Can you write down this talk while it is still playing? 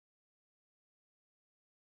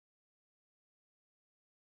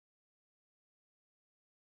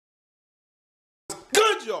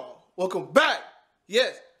Alright y'all, welcome back.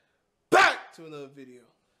 Yes, back to another video.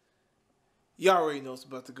 Y'all already know it's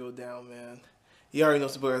about to go down, man. Y'all already know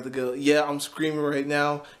it's about to go. Yeah, I'm screaming right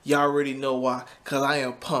now. Y'all already know why. Because I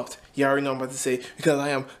am pumped. Y'all already know I'm about to say. Because I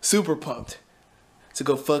am super pumped to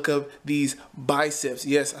go fuck up these biceps.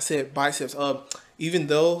 Yes, I said biceps. Even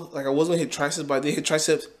though, like, I was going to hit triceps, but I did hit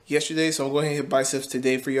triceps yesterday. So I'm going to hit biceps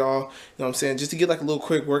today for y'all. You know what I'm saying? Just to get, like, a little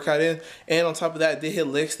quick workout in. And on top of that, I did hit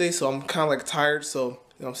legs today. So I'm kind of, like, tired. So,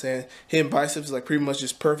 you know what I'm saying? Hitting biceps is, like, pretty much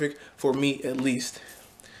just perfect for me, at least.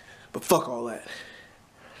 But fuck all that.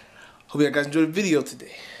 Hope you guys enjoyed the video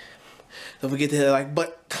today. Don't forget to hit that like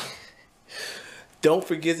button. Don't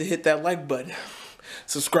forget to hit that like button.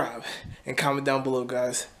 Subscribe and comment down below,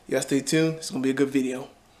 guys. Y'all stay tuned. It's gonna be a good video.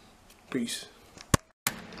 Peace.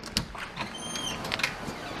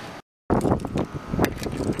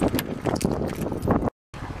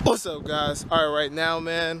 What's up, guys? Alright, right now,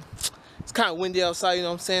 man, it's kind of windy outside, you know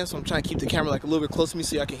what I'm saying? So I'm trying to keep the camera like a little bit close to me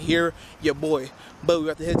so y'all can hear your boy. But we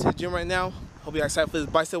got to head to the gym right now. Hope y'all excited for this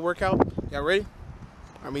bicep workout. Y'all ready?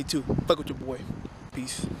 Alright, me too. Fuck with your boy.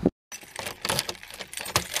 Peace.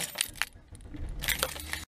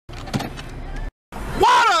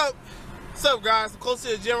 What up? What's up, guys? I'm close to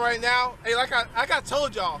the gym right now. Hey, like I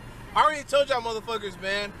told y'all, I already told y'all motherfuckers,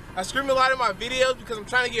 man. I scream a lot in my videos because I'm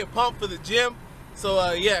trying to get pumped for the gym.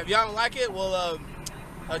 So yeah, if y'all don't like it, well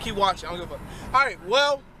keep watching. I don't give a fuck. Alright,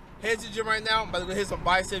 well, head to the gym right now. I'm about to go hit some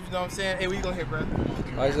biceps, you know what I'm saying? Hey, what you gonna hit, bro?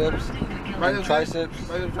 Biceps. Triceps.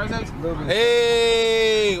 Triceps?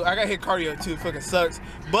 Hey, I gotta hit cardio too. It fucking sucks.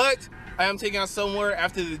 But I am taking out somewhere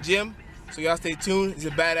after the gym. So y'all stay tuned. It's a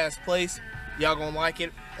badass place. Y'all gonna like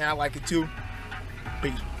it. And I like it too.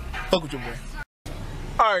 Peace. Fuck with your boy.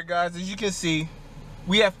 Alright, guys, as you can see,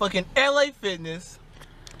 we have fucking LA Fitness.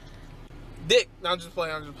 Dick. No, I'm just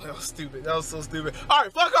playing. That was stupid. That was so stupid.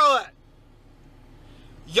 Alright, fuck all that.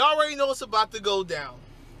 Y'all already know what's about to go down.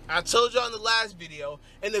 I told y'all in the last video,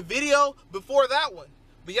 and the video before that one.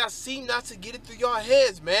 But y'all seem not to get it through y'all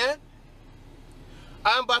heads, man.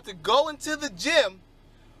 I'm about to go into the gym,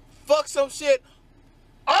 fuck some shit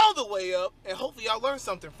all the way up, and hopefully y'all learn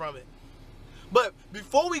something from it. But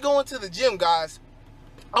before we go into the gym, guys,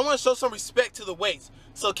 I want to show some respect to the weights.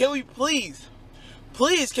 So can we please,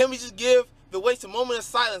 can we just give the weights a moment of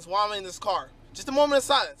silence while I'm in this car? Just a moment of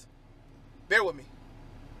silence. Bear with me.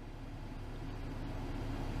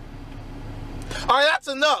 Alright, that's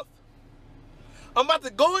enough. I'm about to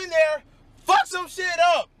go in there, fuck some shit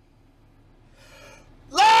up.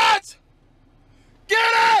 Let's get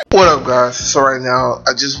it! What up, guys? So right now,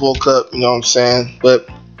 I just woke up, you know what I'm saying? But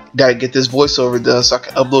gotta get this voiceover done so I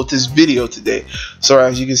can upload this video today. So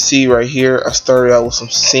as you can see right here, I started out with some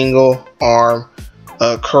single arm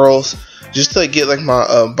curls. Just to get like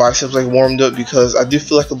my biceps like warmed up because I do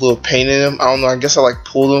feel like a little pain in them. I don't know, I guess I like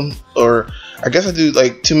pull them, or I guess I do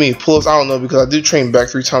like too many pull-ups. I don't know, because I do train back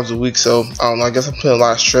 3 times a week, so I don't know, I guess I'm putting a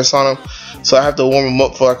lot of stress on them. So I have to warm them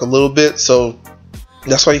up for like a little bit. So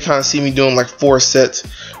that's why you kind of see me doing like 4 sets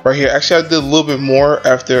right here. Actually, I did a little bit more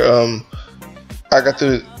after I got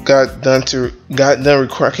done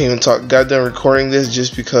recording this,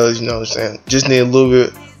 just because, you know what I'm saying, just need a little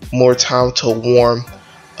bit more time to warm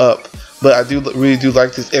up. But I really do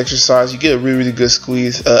like this exercise. You get a really good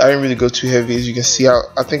squeeze. I didn't really go too heavy, as you can see. I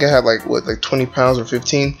think I had like 20 pounds or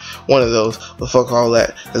 15, one of those. But fuck all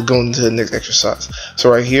that. Let's go into the next exercise.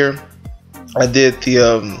 So right here, I did the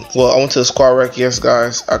I went to the squat rack. Yes,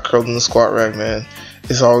 guys, I curled in the squat rack, man.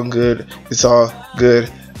 It's all good. It's all good.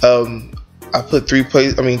 I put 3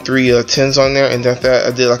 tens on there, and after that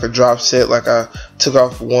I did like a drop set. Like I took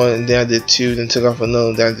off 1, and then I did 2, then took off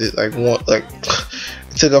another, then I did like 1, like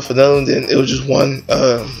took off another one, then it was just 1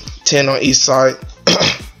 10 on each side.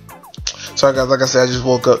 Sorry guys, like I said, I just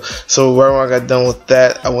woke up. So right when I got done with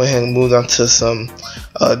that, I went ahead and moved on to some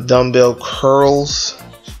dumbbell curls.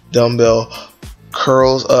 I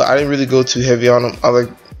didn't really go too heavy on them. I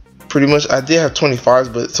did have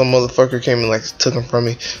 25s, but some motherfucker came and like took them from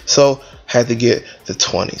me, so had to get the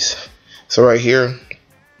 20s. So right here, you know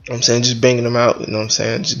what I'm saying, just banging them out, you know what I'm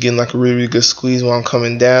saying, just getting like a really good squeeze while I'm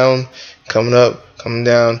coming down, coming up, coming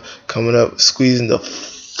down, coming up, squeezing the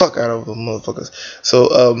fuck out of them motherfuckers. So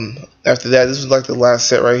after that, this was like the last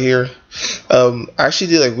set right here. I actually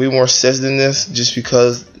did like way more sets than this, just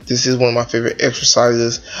because this is one of my favorite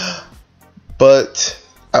exercises, but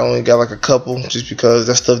I only got like a couple, just because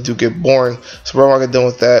that stuff do get boring. So right when I got done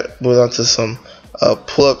with that, moved on to some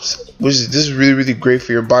pull-ups, this is really great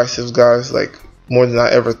for your biceps, guys, like more than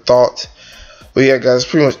I ever thought. But yeah, guys, that's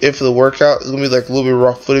pretty much it for the workout. It's gonna be like a little bit of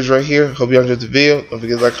raw footage right here. Hope you enjoyed the video. Don't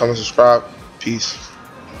forget to like, comment, subscribe. Peace.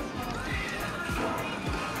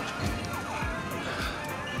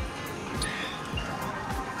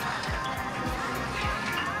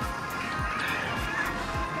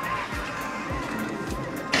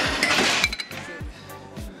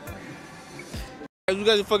 We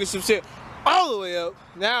got the fucking some shit all the way up.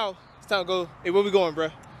 Now it's time to go. Hey, where we going,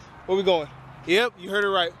 bruh? Where we going? Yep, you heard it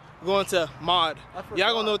right. We're going to Mod.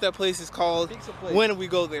 Y'all gonna know what that place is called when we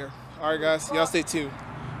go there. All right, guys. Y'all stay tuned.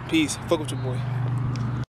 Peace. Fuck with your boy.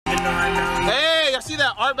 Hey, y'all see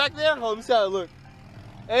that art back there? Hold on, let me see how it look.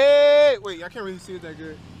 Hey, wait, I can't really see it that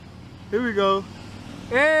good. Here we go.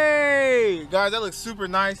 Hey, guys, that looks super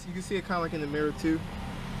nice. You can see it kind of like in the mirror too.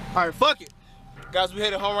 All right, fuck it. Guys, we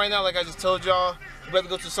headed home right now, like I just told y'all. We're about to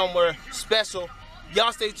go to somewhere special.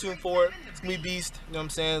 Y'all stay tuned for it. It's gonna be beast, you know what I'm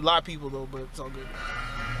saying? A lot of people though, but it's all good.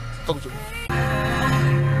 Fuck with you.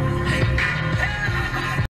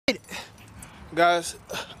 Guys,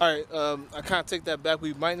 alright, I kinda take that back.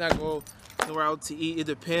 We might not go nowhere out to eat. It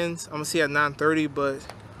depends. I'm gonna see at 9:30, but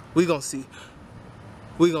we gonna see.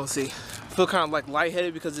 We gonna see. I feel kind of like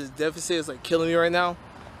lightheaded because this deficit is like killing me right now.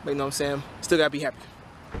 But you know what I'm saying? Still gotta be happy.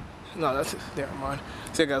 No, that's it. Never mind.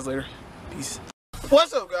 See you guys later. Peace.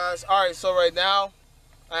 What's up, guys? Alright, so right now,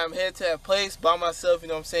 I am headed to that place by myself. You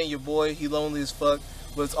know what I'm saying? Your boy, he lonely as fuck.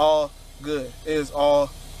 But it's all good. It is all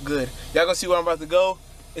good. Y'all gonna see where I'm about to go.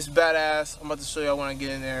 It's badass. I'm about to show y'all when I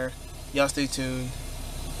get in there. Y'all stay tuned.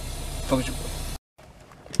 Fuck with your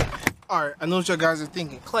boy. Alright, I know what y'all guys are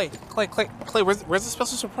thinking. Clay, where's the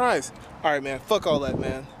special surprise? Alright, man, fuck all that,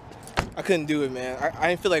 man. I couldn't do it, man. I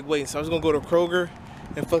didn't feel like waiting, so I was gonna go to Kroger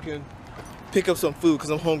and fucking pick up some food because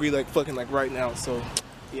I'm hungry like fucking like right now. So,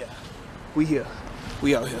 yeah, we here.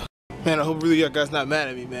 We out here. Man, I hope really y'all guys not mad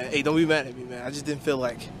at me, man. Hey, don't be mad at me, man. I just didn't feel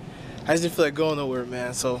like going nowhere,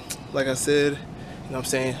 man. So, like I said, you know what I'm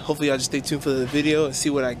saying? Hopefully y'all just stay tuned for the video and see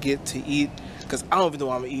what I get to eat because I don't even know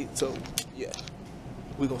what I'm gonna eat. So, yeah,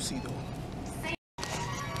 we gonna see though.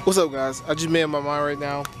 What's up, guys? I just made up my mind right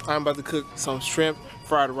now. I'm about to cook some shrimp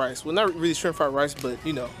fried rice. Well, not really shrimp fried rice, but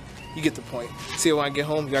you know, you get the point. See it when I get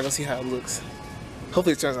home. Y'all gonna see how it looks.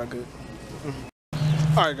 Hopefully it turns out good.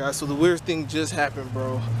 Alright, guys, so the weirdest thing just happened,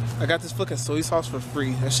 bro. I got this fucking soy sauce for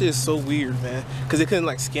free. That shit is so weird, man. Because they couldn't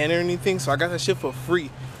like scan it or anything, so I got that shit for free.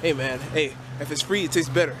 Hey, man, hey, if it's free, it tastes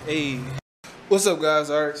better. Hey. What's up, guys?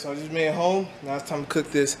 Alright, so I just made it home. Now it's time to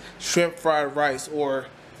cook this shrimp fried rice, or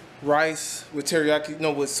rice with teriyaki,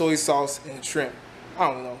 no, with soy sauce and shrimp.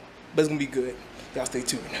 I don't know, but it's gonna be good. Y'all stay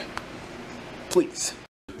tuned. Please.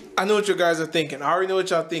 I know what you guys are thinking. I already know what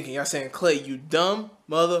y'all thinking. Y'all saying, Clay, you dumb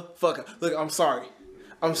motherfucker. Look, I'm sorry.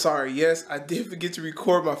 I'm sorry. Yes, I did forget to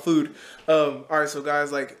record my food. Alright, so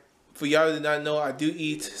guys, like, for y'all who did not know, I do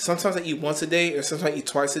eat. Sometimes I eat once a day, or sometimes I eat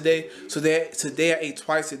twice a day. So today I ate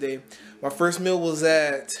twice a day. My first meal was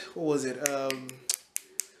at, what was it?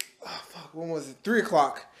 When was it? 3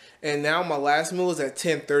 o'clock. And now my last meal is at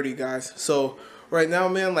 10:30, guys. So right now,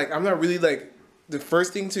 man, like, I'm not really like, the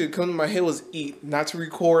first thing to come to my head was eat, not to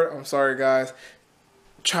record. I'm sorry, guys.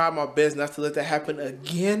 Try my best not to let that happen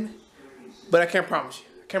again. But I can't promise you.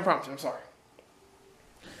 I can't promise you. I'm sorry.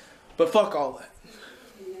 But fuck all that.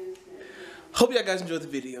 Hope y'all guys enjoyed the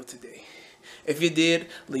video today. If you did,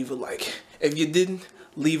 leave a like. If you didn't,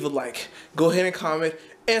 leave a like. Go ahead and comment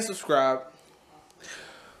and subscribe.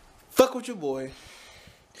 Fuck with your boy.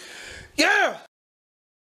 Yeah!